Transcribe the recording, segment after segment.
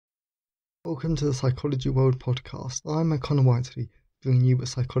Welcome to the Psychology World podcast. I'm Connor Whiteley, bringing you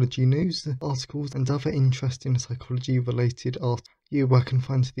psychology news, articles, and other interesting psychology-related articles. Where can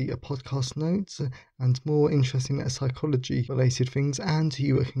find the podcast notes and more interesting psychology-related things, and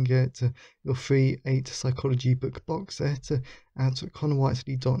you can get your free 8 psychology book box set at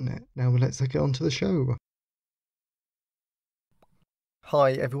connorwhiteley.net. Now let's get on to the show.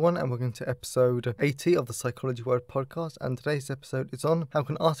 Hi everyone, and welcome to episode 80 of the Psychology World podcast, and today's episode is on how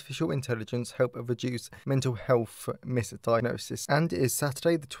can artificial intelligence help reduce mental health misdiagnosis, and it is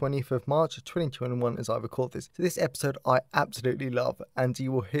Saturday the 20th of March 2021 as I record this. So this episode I absolutely love, and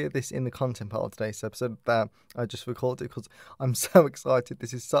you will hear this in the content part of today's episode that I just recorded because I'm so excited.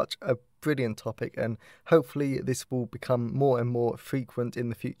 This is such a brilliant topic, and hopefully this will become more and more frequent in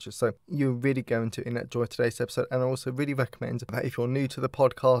the future, so you're really going to enjoy today's episode. And I also really recommend that if you're new to the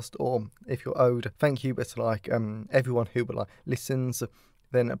podcast or if you're old, thank you, but everyone who listens,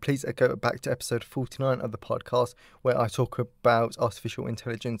 then please go back to episode 49 of the podcast where I talk about artificial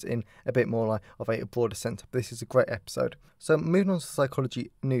intelligence in a bit more of a broader sense. This is a great episode. So moving on to the psychology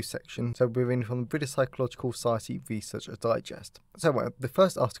news section. So we're reading from the British Psychological Society Research Digest. So the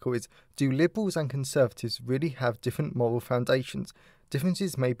first article is, do liberals and conservatives really have different moral foundations?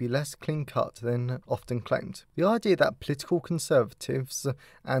 Differences may be less clean-cut than often claimed. The idea that political conservatives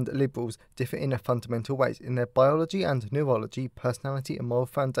and liberals differ in fundamental ways in their biology and neurology, personality and moral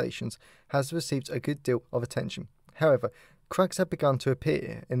foundations has received a good deal of attention. However, cracks have begun to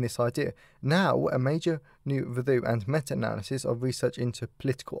appear in this idea. Now, a major new review and meta-analysis of research into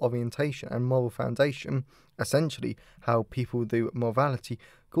political orientation and moral foundation, essentially how people do morality,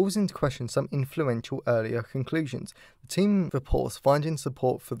 calls into question some influential earlier conclusions. The team reports finding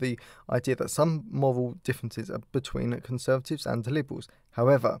support for the idea that some moral differences are between conservatives and liberals.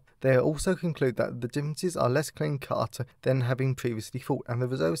 However, they also conclude that the differences are less clean-cut than have been previously thought, and the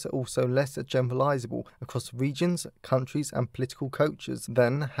results are also less generalisable across regions, countries and political cultures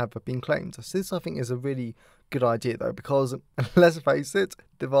than have been claimed. So this, I think, is a really good idea though, because let's face it,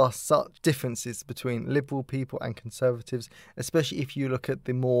 there are such differences between liberal people and conservatives, especially if you look at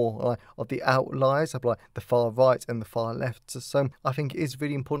the more of the outliers of the far right and the far left. So I think it is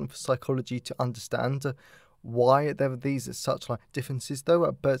really important for psychology to understand why there are these such differences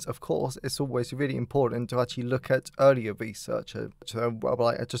though, but of course it's always really important to actually look at earlier research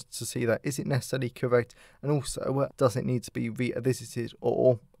just to see that is it necessarily correct, and also does it need to be revisited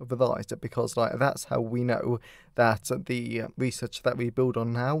or revised, because that's how we know that the research that we build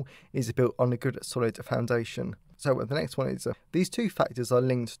on now is built on a good solid foundation. So the next one is, these two factors are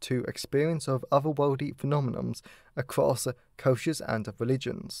linked to experience of otherworldly phenomena across cultures and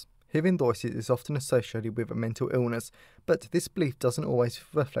religions. Hearing voices is often associated with a mental illness, but this belief doesn't always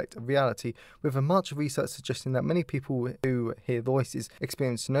reflect reality, with much research suggesting that many people who hear voices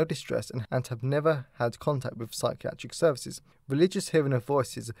experience no distress and have never had contact with psychiatric services. Religious hearing of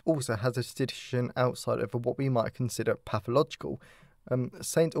voices also has a tradition outside of what we might consider pathological.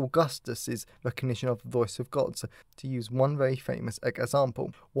 St. Augustus's recognition of the voice of God, to use one very famous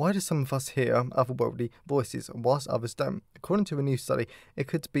example. Why do some of us hear otherworldly voices whilst others don't? According to a new study, it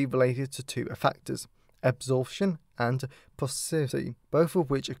could be related to two factors: absorption and processivity, both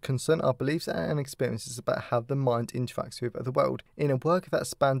of which concern our beliefs and experiences about how the mind interacts with the world. In a work that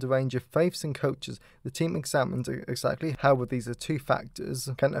spanned a range of faiths and cultures, the team examined exactly how these two factors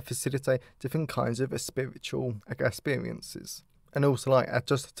can facilitate different kinds of spiritual experiences. And also,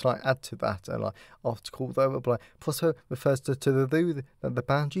 just to add to that article, though, Prosper refers to the view that the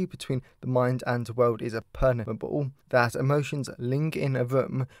boundary between the mind and the world is permeable, that emotions linger in a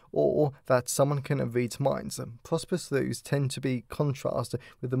room, or that someone can read minds. Prosper's views tend to be contrasted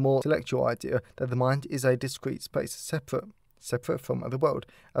with the more intellectual idea that the mind is a discrete space, separate from the world.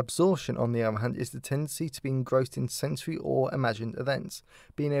 Absorption, on the other hand, is the tendency to be engrossed in sensory or imagined events,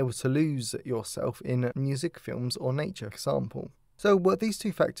 being able to lose yourself in music, films, or nature, for example. So these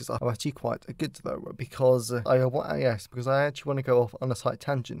two factors are actually quite good though, because I actually want to go off on a slight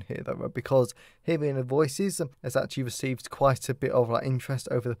tangent here though, because hearing the voices has actually received quite a bit of interest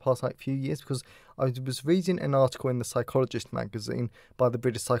over the past few years, because I was reading an article in the Psychologist magazine by the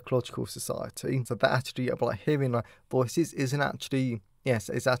British Psychological Society, so that actually hearing voices isn't actually. Yes,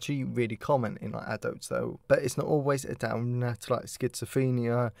 it's actually really common in adults though, but it's not always down to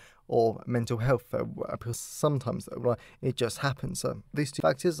schizophrenia or mental health though, because sometimes though, it just happens. So these two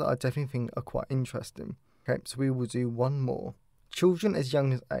factors I definitely think are quite interesting. Okay, so we will do one more. Children as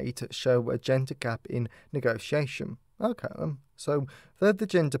young as 8 show a gender gap in negotiation. Okay, so though the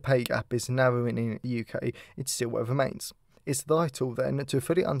gender pay gap is narrowing in the UK, it still remains. It's vital then to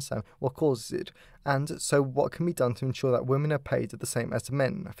fully understand what causes it, and so what can be done to ensure that women are paid the same as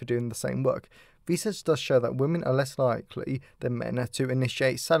men for doing the same work. Research does show that women are less likely than men to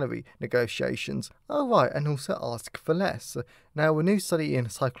initiate salary negotiations. Oh right, and also ask for less. Now, a new study in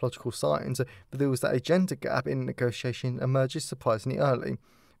psychological science reveals that a gender gap in negotiation emerges surprisingly early,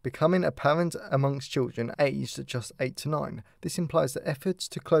 becoming apparent amongst children aged just 8 to 9. This implies that efforts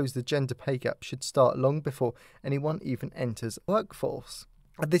to close the gender pay gap should start long before anyone even enters the workforce.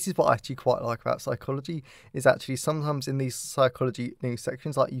 And this is what I actually quite like about psychology, is actually sometimes in these psychology news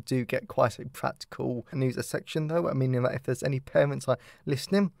sections, like, you do get quite a practical news section though, meaning that if there's any parents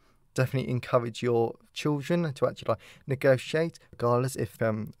listening, definitely encourage your children to actually negotiate, regardless if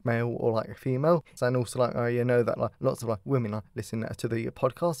male or female. And also that lots of women listen to the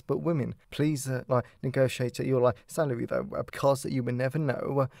podcast, but women, please negotiate your salary though, because you will never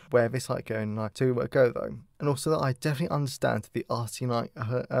know where this going to go though. And also that I definitely understand the asking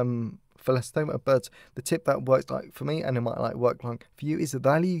for less though, but the tip that works for me, and it might work for you, is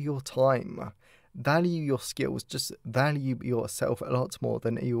value your time. Value your skills, just value yourself a lot more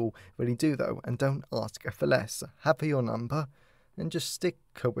than you already do though, and don't ask for less. Have your number and just stick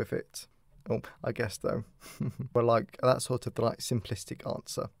with it. Oh, I guess though. But that's sort of the simplistic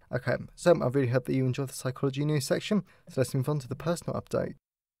answer. Okay, so I really hope that you enjoy the psychology news section. So let's move on to the personal update.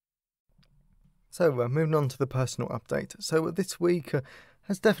 So moving on to the personal update. So this week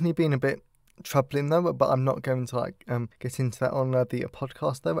has definitely been a bit troubling though, but I'm not going to get into that on the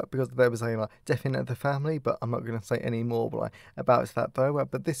podcast though, because there was a death in the family, but I'm not going to say any more about that though.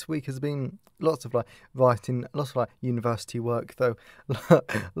 But this week has been lots of writing, lots of university work though,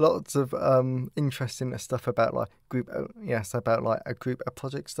 lots of interesting stuff about a group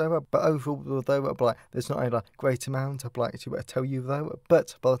projects though. But overall though, there's not a great amount I'd like to tell you though.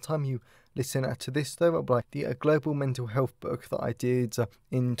 But by the time you listen to this though, the global mental health book that I did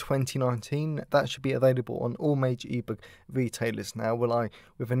in 2019, that should be available on all major ebook retailers now,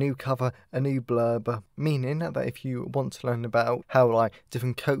 with a new cover, a new blurb, meaning that if you want to learn about how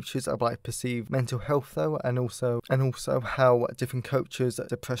different coaches perceive mental health though, and also how different coaches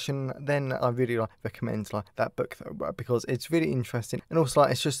depression, then I really recommend that book though, because it's really interesting, and also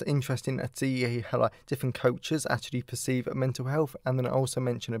it's just interesting to see how different coaches actually perceive mental health. And then I also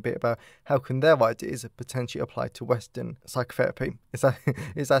mention a bit about how can their ideas potentially apply to Western psychotherapy.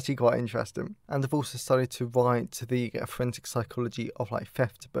 It's actually quite interesting. And I've also started to write the forensic psychology of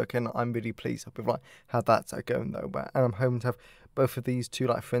theft book, and I'm really pleased with how that's going though. And I'm hoping to have both of these two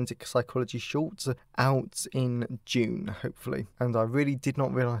forensic psychology shorts out in June, hopefully. And I really did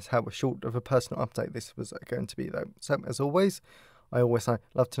not realise how short of a personal update this was going to be though. So as always, I always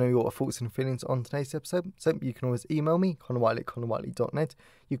love to know your thoughts and feelings on today's episode, so you can always email me, connorwhiteley@connorwhiteley.net.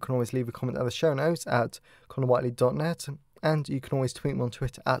 You can always leave a comment at the show notes at connorwhiteley.net, and you can always tweet me on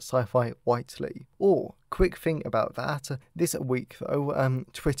Twitter at sci-fi-whiteley. Or, quick thing about that, this week though,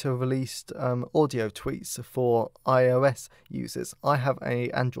 Twitter released audio tweets for iOS users. I have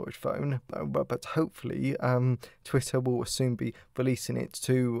an Android phone, but hopefully Twitter will soon be releasing it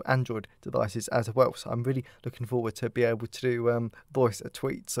to Android devices as well. So I'm really looking forward to be able to do voice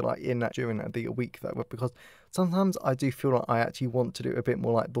tweets during the week though, because sometimes I do feel like I actually want to do a bit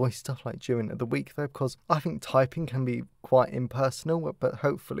more voice stuff during the week though, because I think typing can be quite impersonal. But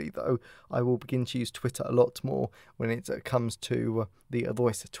hopefully though, I will begin to use Twitter a lot more when it comes to the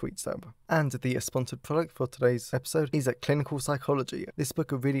voice tweets though. And the sponsored product for today's episode is Clinical Psychology. This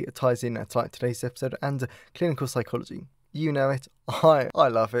book really ties in to today's episode and clinical psychology. You know it, I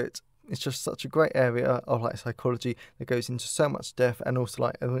love it. It's just such a great area of psychology that goes into so much depth, and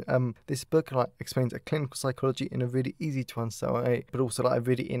also this book explains clinical psychology in a really easy to understand way, but also a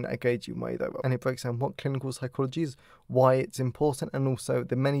really engaging way though. And it breaks down what clinical psychology is, why it's important, and also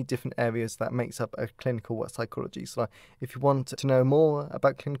the many different areas that makes up a clinical psychology. So if you want to know more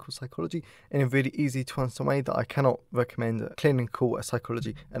about clinical psychology in a really easy to understand way, that I cannot recommend clinical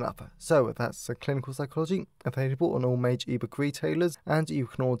psychology enough. So that's clinical psychology, available on all major ebook retailers, and you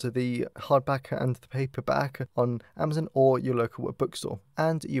can order the hardback and the paperback on Amazon or your local bookstore,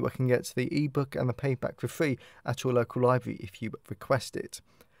 and you can get the ebook and the paperback for free at your local library if you request it.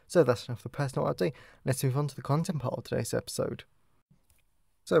 So that's enough for the personal update. Let's move on to the content part of today's episode.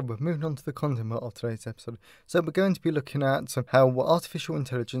 So we're moving on to the content part of today's episode. So we're going to be looking at how artificial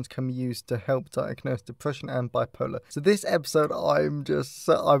intelligence can be used to help diagnose depression and bipolar. So this episode, I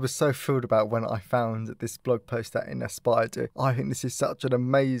was so thrilled about when I found this blog post that inspired it. I think this is such an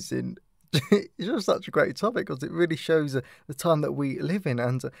amazing, it's just such a great topic, because it really shows the time that we live in,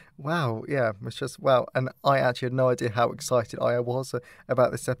 and wow, yeah, it's just wow. And I actually had no idea how excited I was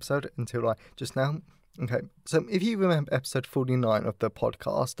about this episode until just now. Okay, so if you remember episode 49 of the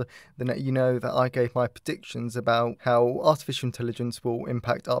podcast, then you know that I gave my predictions about how artificial intelligence will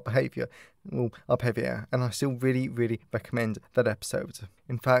impact our behaviour. And I still really, really recommend that episode.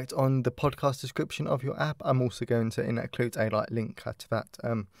 In fact, on the podcast description of your app, I'm also going to include a link to that.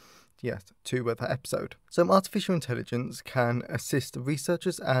 To that episode. So artificial intelligence can assist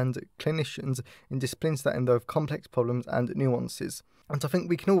researchers and clinicians in disciplines that involve complex problems and nuances. And I think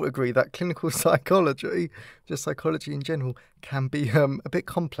we can all agree that clinical psychology, just psychology in general, can be a bit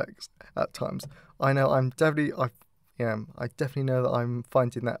complex at times. I definitely know that I'm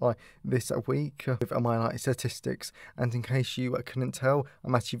finding that this week with my statistics, and in case you couldn't tell,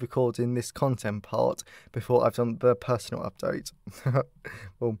 I'm actually recording this content part before I've done the personal update.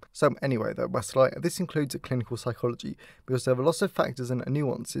 So anyway though, this includes clinical psychology because there are lots of factors and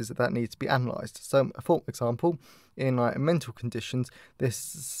nuances that need to be analysed. So for example, in mental conditions, this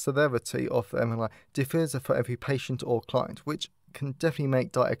severity of them differs for every patient or client, which can definitely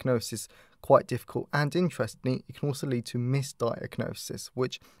make diagnosis quite difficult, and interestingly, it can also lead to misdiagnosis,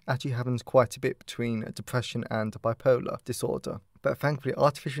 which actually happens quite a bit between depression and bipolar disorder. But thankfully,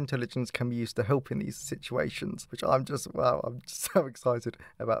 artificial intelligence can be used to help in these situations, which I'm just so excited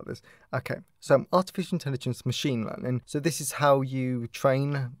about this. Okay, so artificial intelligence machine learning. So this is how you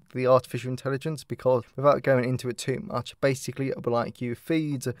train the artificial intelligence, because without going into it too much, basically it will you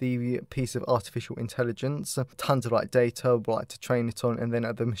feed the piece of artificial intelligence tons of data to train it on, and then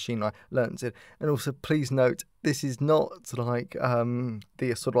the machine learns it. And also please note, this is not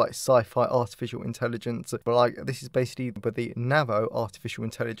the sort of sci-fi artificial intelligence, but this is basically the narrow artificial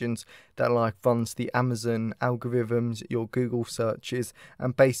intelligence that runs the Amazon algorithms, your Google searches,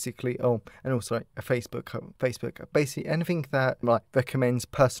 and basically Facebook, basically anything that recommends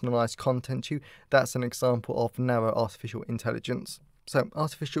personalized content to you. That's an example of narrow artificial intelligence. So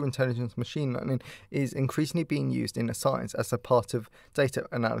artificial intelligence machine learning is increasingly being used in science as a part of data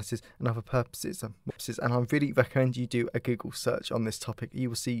analysis and other purposes. And I really recommend you do a Google search on this topic. You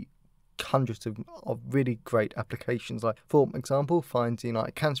will see hundreds of really great applications, for example, finding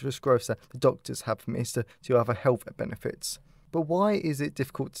cancerous growths that the doctors have missed to other health benefits. But why is it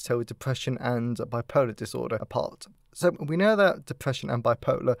difficult to tell depression and bipolar disorder apart? So we know that depression and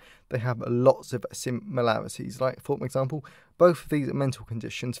bipolar, they have lots of similarities. For example, both of these mental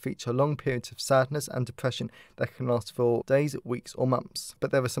conditions feature long periods of sadness and depression that can last for days, weeks or months.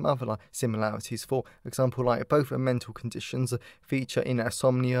 But there are some other similarities. For example, both mental conditions feature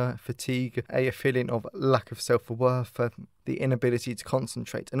insomnia, fatigue, a feeling of lack of self-worth, the inability to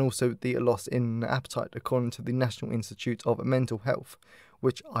concentrate, and also the loss in appetite, according to the National Institute of Mental Health,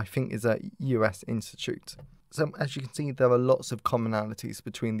 which I think is a US institute. So as you can see, there are lots of commonalities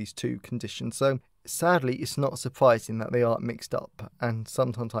between these two conditions. So sadly, it's not surprising that they are mixed up, and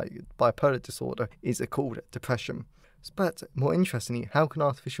sometimes bipolar disorder is called depression. But more interestingly, how can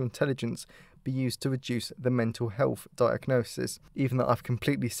artificial intelligence be used to reduce the mental health diagnosis? Even though I've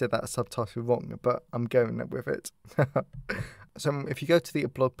completely said that subtitle wrong, but I'm going with it. So if you go to the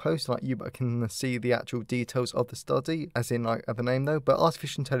blog post, you can see the actual details of the study, as in the name though. But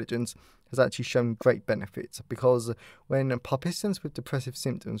artificial intelligence has actually shown great benefits, because when participants with depressive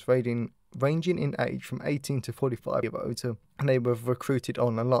symptoms ranging in age from 18 to 45 years old, and they were recruited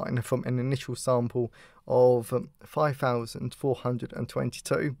online from an initial sample of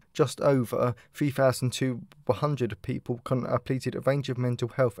 5,422, just over 3,200 people completed a range of mental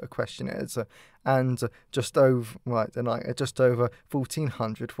health questionnaires, and just over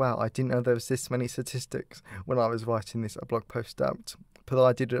 1,400. Wow, I didn't know there was this many statistics when I was writing this blog post out.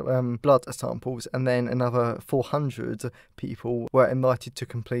 Provided blood samples, and then another 400 people were invited to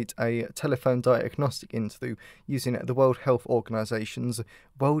complete a telephone diagnostic interview using the World Health Organization's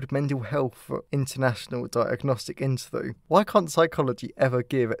World Mental Health International Diagnostic Interview. Why can't psychology ever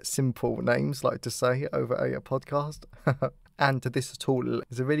give simple names to say over a podcast? And this tool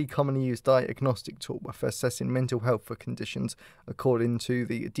is a really commonly used diagnostic tool for assessing mental health conditions, according to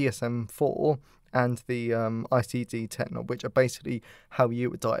the DSM-4 and the ICD-10, which are basically how you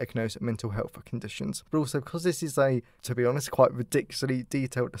would diagnose mental health conditions. But also, because this is to be honest, quite ridiculously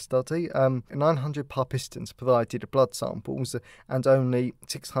detailed study, 900 participants provided blood samples, and only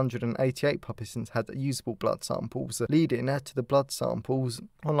 688 participants had usable blood samples, leading to the blood samples,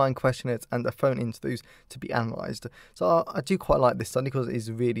 online questionnaires and phone interviews to be analysed. So I do quite like this study because it is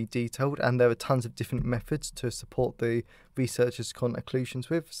really detailed, and there are tons of different methods to support the researchers' conclusions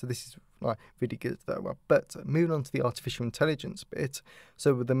with. So this is really good though. But moving on to the artificial intelligence bit,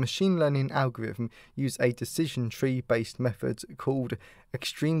 so the machine learning algorithm used a decision tree based method called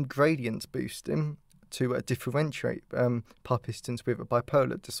extreme gradient boosting to differentiate participants with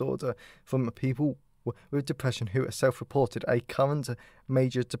bipolar disorder from people with depression who self-reported a current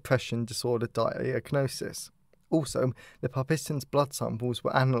major depression disorder diagnosis. Also, the participants' blood samples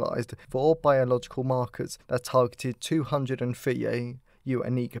were analysed for all biological markers that targeted 203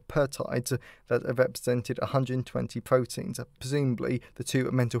 unique peptides that represented 120 proteins. Presumably, the two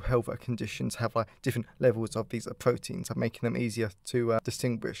mental health conditions have different levels of these proteins, making them easier to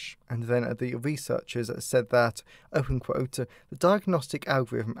distinguish. And then the researchers said that, open quote, the diagnostic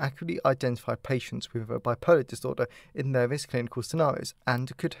algorithm accurately identified patients with a bipolar disorder in various clinical scenarios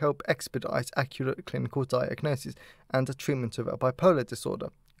and could help expedite accurate clinical diagnosis and treatment of a bipolar disorder.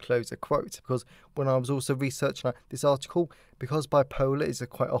 Close a quote. Because when I was also researching this article, because bipolar is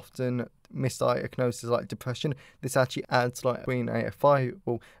quite often misdiagnosed as depression, this actually adds between a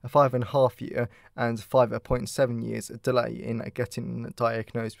 5.5 year and 5.7 years delay in getting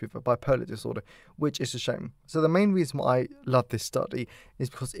diagnosed with a bipolar disorder, which is a shame. So the main reason why I love this study is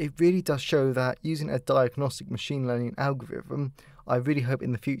because it really does show that using a diagnostic machine learning algorithm, I really hope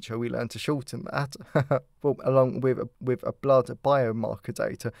in the future we learn to shorten that, well, along with a blood biomarker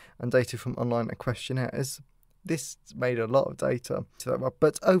data and data from online questionnaires. This made a lot of data.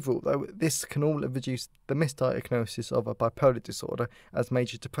 But overall, though, this can all reduce the misdiagnosis of a bipolar disorder as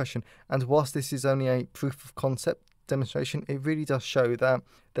major depression. And whilst this is only a proof of concept demonstration, it really does show that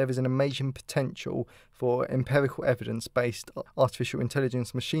there is an amazing potential for empirical evidence-based artificial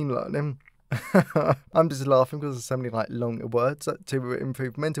intelligence machine learning. I'm just laughing because there's so many long words to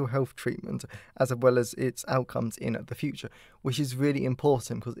improve mental health treatment as well as its outcomes in the future, which is really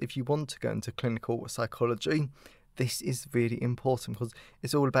important because if you want to go into clinical psychology, this is really important because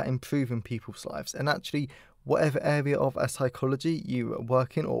it's all about improving people's lives. And actually, whatever area of psychology you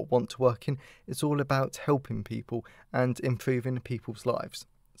work in or want to work in, it's all about helping people and improving people's lives.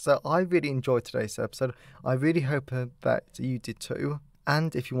 So I really enjoyed today's episode. I really hope that you did too.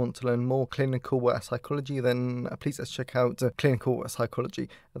 And if you want to learn more clinical psychology, then please let's check out Clinical Psychology,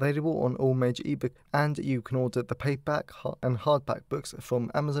 available on all major ebook, and you can order the paperback and hardback books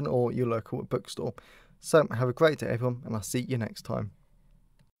from Amazon or your local bookstore. So have a great day, everyone, and I'll see you next time.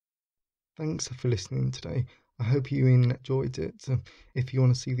 Thanks for listening today. I hope you enjoyed it. If you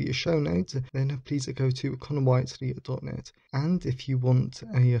want to see the show notes, then please go to connorwhiteley.net. And if you want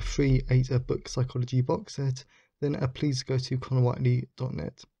a free 8-book psychology box set, then please go to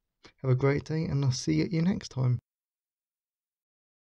connorwhiteley.net. Have a great day, and I'll see you next time.